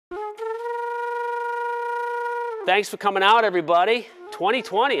Thanks for coming out, everybody.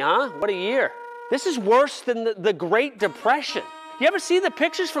 2020, huh? What a year. This is worse than the Great Depression. You ever see the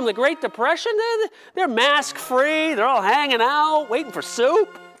pictures from the Great Depression? They're mask-free, they're all hanging out, waiting for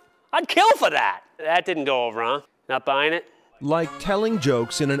soup. I'd kill for that. That didn't go over, huh? Not buying it? Like telling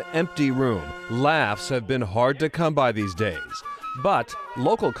jokes in an empty room, laughs have been hard to come by these days. But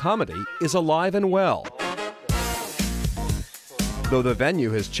local comedy is alive and well. Though the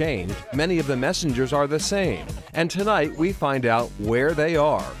venue has changed, many of the messengers are the same. And tonight we find out where they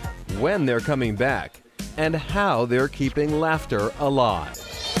are, when they're coming back, and how they're keeping laughter alive.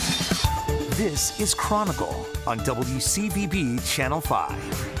 This is Chronicle on WCVB Channel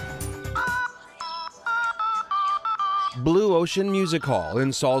 5. Blue Ocean Music Hall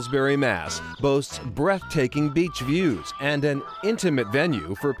in Salisbury, Mass. boasts breathtaking beach views and an intimate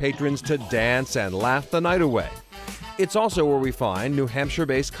venue for patrons to dance and laugh the night away. It's also where we find New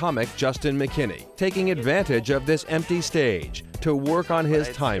Hampshire-based comic Justin McKinney taking advantage of this empty stage to work on his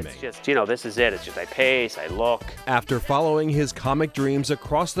timing. It's just, you know, this is it. It's just I pace, I look. After following his comic dreams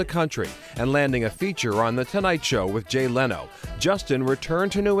across the country and landing a feature on The Tonight Show with Jay Leno, Justin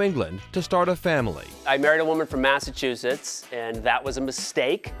returned to New England to start a family. I married a woman from Massachusetts, and that was a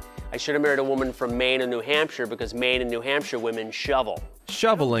mistake. I should have married a woman from Maine and New Hampshire because Maine and New Hampshire women shovel.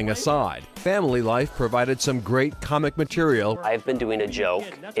 Shoveling aside, family life provided some great comic material. I've been doing a joke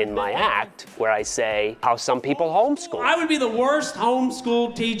in my act where I say how some people homeschool. I would be the worst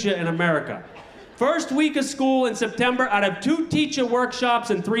homeschool teacher in America. First week of school in September, I'd have 2 teacher workshops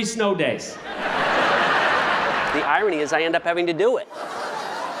and 3 snow days. The irony is I end up having to do it.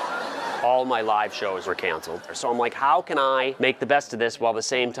 All my live shows were canceled. So I'm like, how can I make the best of this while at the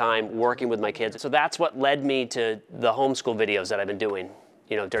same time working with my kids? So that's what led me to the homeschool videos that I've been doing,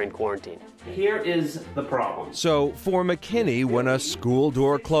 you know, during quarantine. Here is the problem. So for McKinney, when a school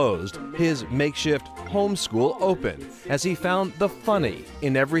door closed, his makeshift homeschool opened, as he found the funny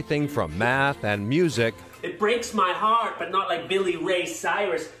in everything from math and music. It breaks my heart, but not like Billy Ray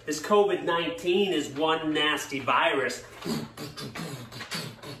Cyrus. This COVID-19 is one nasty virus.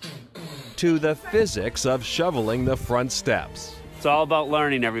 To the physics of shoveling the front steps. It's all about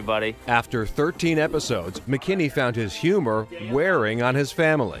learning, everybody. After 13 episodes, McKinney found his humor wearing on his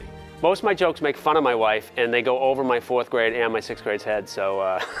family. Most of my jokes make fun of my wife, and they go over my 4th grade and my 6th grade's head, so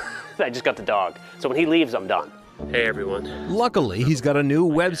I just got the dog. So when he leaves, I'm done. Hey, everyone. Luckily, he's got a new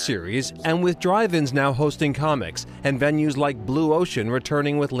web series, and with drive-ins now hosting comics and venues like Blue Ocean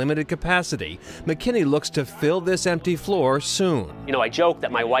returning with limited capacity, McKinney looks to fill this empty floor soon. You know, I joke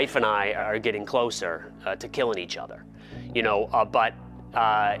that my wife and I are getting closer to killing each other, you know, but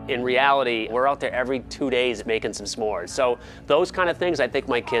in reality, we're out there every 2 days making some s'mores. So those kind of things I think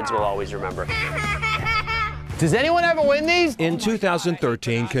my kids will always remember. Does anyone ever win these? In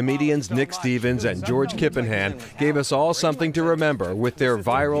 2013, comedians Nick Stevens and George Kippenhan gave us all something to remember with their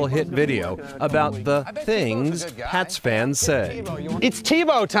viral hit video about the things Pats fans say. It's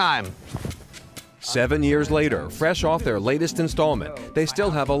Tebow time. 7 years later, fresh off their latest installment, they still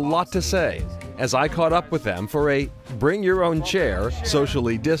have a lot to say. As I caught up with them for a bring-your-own-chair,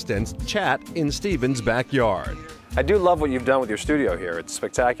 socially distanced chat in Stevens' backyard. I do love what you've done with your studio here. It's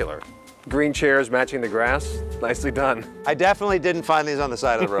spectacular. Green chairs matching the grass, nicely done. I definitely didn't find these on the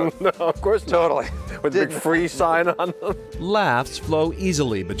side of the road. No, of course not. Totally. With the big free sign on them. Laughs flow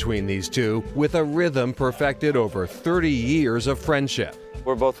easily between these two, with a rhythm perfected over 30 years of friendship.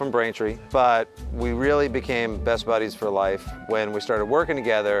 We're both from Braintree, but we really became best buddies for life when we started working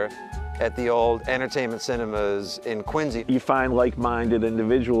together at the old Entertainment Cinemas in Quincy. You find like-minded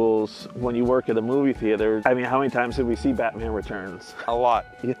individuals when you work at a movie theater. I mean, how many times did we see Batman Returns? A lot.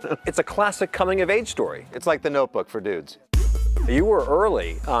 It's a classic coming-of-age story. It's like The Notebook for dudes. You were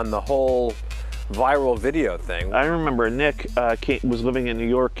early on the whole viral video thing. I remember Nick was living in New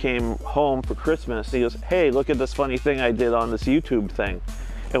York, came home for Christmas. He goes, hey, look at this funny thing I did on this YouTube thing.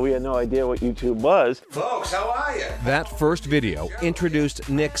 And we had no idea what YouTube was. Folks, how are you? That first video introduced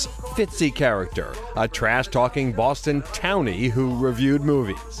Nick's Fitzy character, a trash-talking Boston townie who reviewed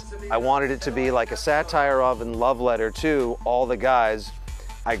movies. I wanted it to be like a satire of and love letter to all the guys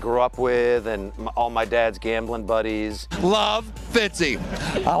I grew up with and all my dad's gambling buddies. Love Fitzy.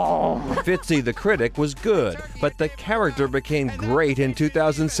 Oh. Fitzy the critic was good, but the character became great in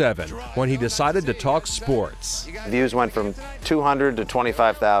 2007 when he decided to talk sports. Views went from 200 to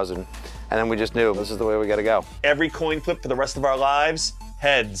 25,000, and then we just knew this is the way we got to go. Every coin flip for the rest of our lives,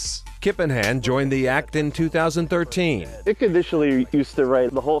 heads. Kippenhan joined the act in 2013. Nick initially used to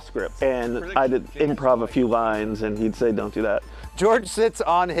write the whole script, and I did improv a few lines, and he'd say, don't do that. George sits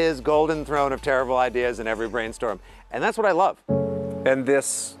on his golden throne of terrible ideas in every brainstorm, and that's what I love. And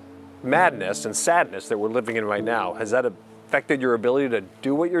this madness and sadness that we're living in right now, has that affected your ability to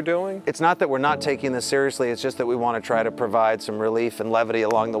do what you're doing? It's not that we're not taking this seriously, it's just that we want to try to provide some relief and levity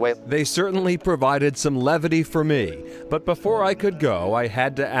along the way. They certainly provided some levity for me, but before I could go, I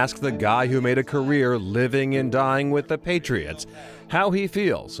had to ask the guy who made a career living and dying with the Patriots how he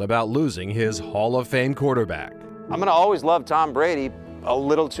feels about losing his Hall of Fame quarterback. I'm going to always love Tom Brady a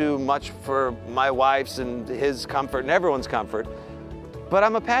little too much for my wife's and his comfort and everyone's comfort, but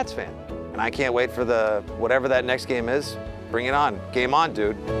I'm a Pats fan, and I can't wait for whatever that next game is. Bring it on. Game on,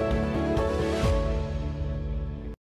 dude.